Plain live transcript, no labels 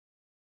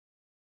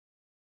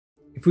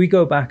If we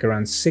go back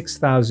around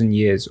 6,000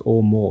 years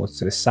or more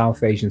to the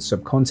South Asian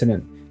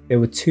subcontinent, there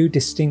were two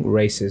distinct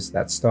races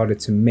that started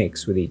to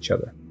mix with each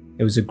other.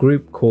 There was a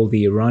group called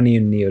the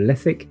Iranian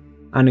Neolithic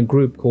and a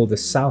group called the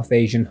South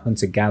Asian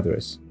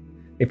hunter-gatherers.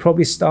 They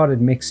probably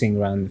started mixing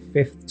around the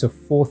 5th to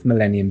 4th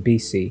millennium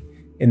BC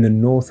in the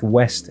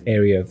northwest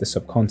area of the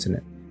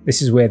subcontinent.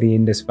 This is where the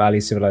Indus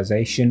Valley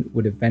civilization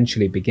would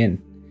eventually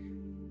begin.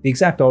 The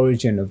exact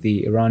origin of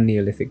the Iran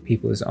Neolithic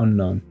people is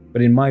unknown,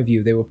 but in my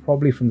view they were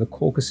probably from the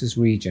Caucasus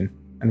region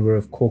and were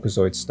of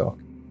Caucasoid stock.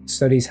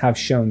 Studies have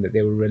shown that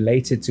they were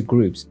related to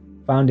groups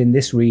found in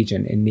this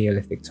region in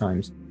Neolithic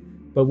times.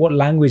 But what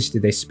language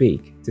did they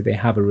speak? Did they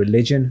have a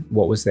religion?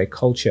 What was their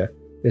culture?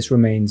 This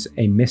remains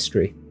a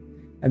mystery.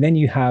 And then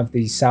you have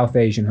the South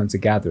Asian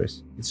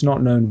hunter-gatherers. It's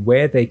not known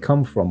where they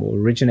come from or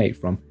originate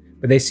from,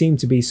 but they seem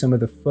to be some of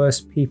the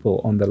first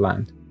people on the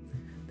land.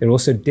 They're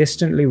also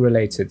distantly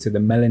related to the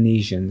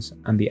Melanesians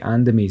and the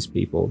Andamese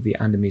people of the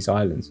Andamese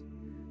Islands.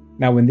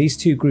 Now, when these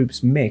two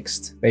groups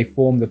mixed, they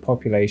formed the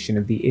population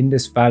of the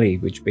Indus Valley,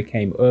 which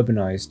became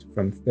urbanized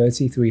from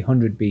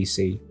 3300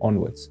 BC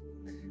onwards.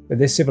 But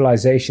this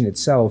civilization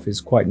itself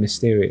is quite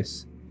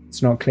mysterious.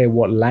 It's not clear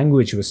what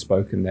language was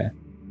spoken there.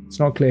 It's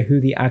not clear who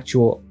the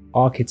actual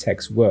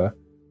architects were,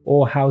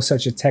 or how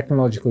such a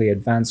technologically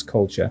advanced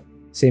culture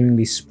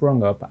seemingly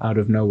sprung up out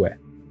of nowhere.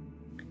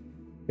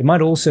 There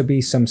might also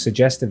be some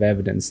suggestive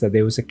evidence that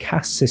there was a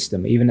caste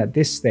system even at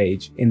this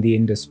stage in the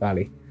Indus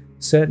Valley.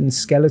 Certain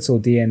skeletal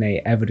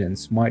DNA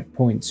evidence might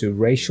point to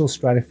racial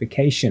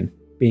stratification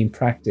being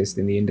practiced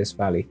in the Indus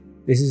Valley.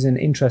 This is an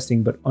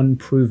interesting but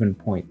unproven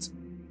point.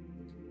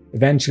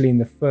 Eventually, in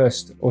the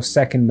 1st or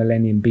 2nd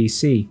millennium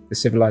BC, the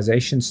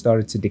civilization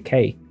started to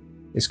decay.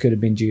 This could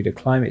have been due to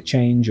climate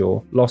change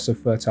or loss of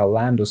fertile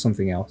land or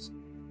something else.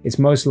 It's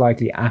most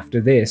likely after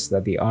this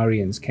that the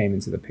Aryans came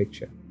into the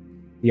picture.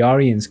 The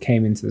Aryans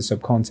came into the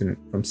subcontinent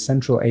from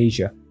Central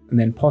Asia and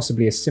then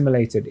possibly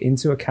assimilated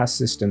into a caste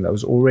system that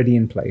was already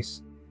in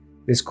place.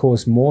 This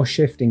caused more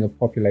shifting of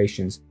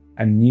populations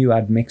and new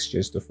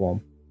admixtures to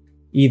form.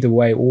 Either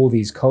way, all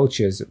these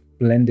cultures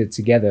blended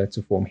together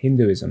to form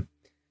Hinduism.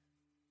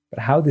 But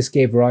how this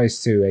gave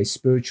rise to a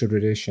spiritual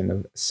tradition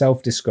of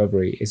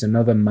self-discovery is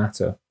another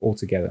matter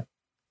altogether.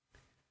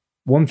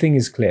 One thing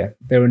is clear,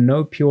 there are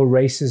no pure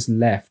races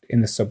left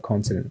in the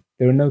subcontinent.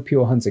 There are no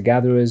pure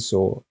hunter-gatherers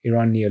or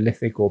Iran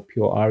Neolithic or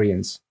pure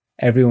Aryans.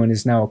 Everyone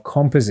is now a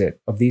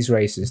composite of these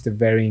races to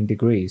varying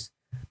degrees.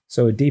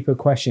 So a deeper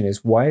question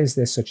is, why is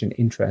there such an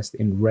interest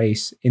in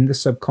race in the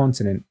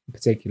subcontinent in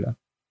particular?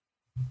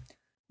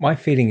 My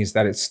feeling is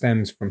that it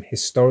stems from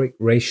historic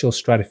racial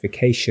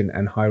stratification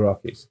and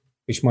hierarchies,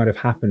 which might have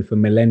happened for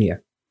millennia.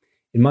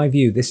 In my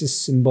view, this is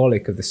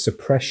symbolic of the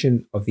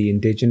suppression of the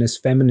indigenous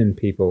feminine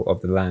people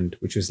of the land,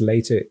 which was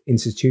later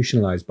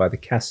institutionalized by the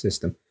caste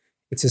system.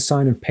 It's a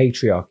sign of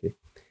patriarchy.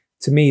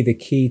 To me, the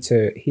key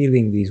to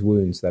healing these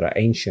wounds that are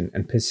ancient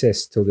and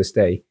persist till this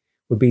day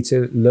would be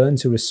to learn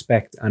to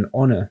respect and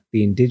honor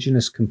the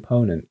indigenous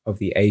component of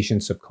the Asian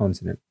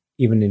subcontinent,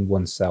 even in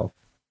oneself,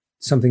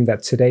 something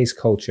that today's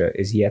culture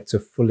is yet to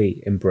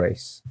fully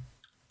embrace.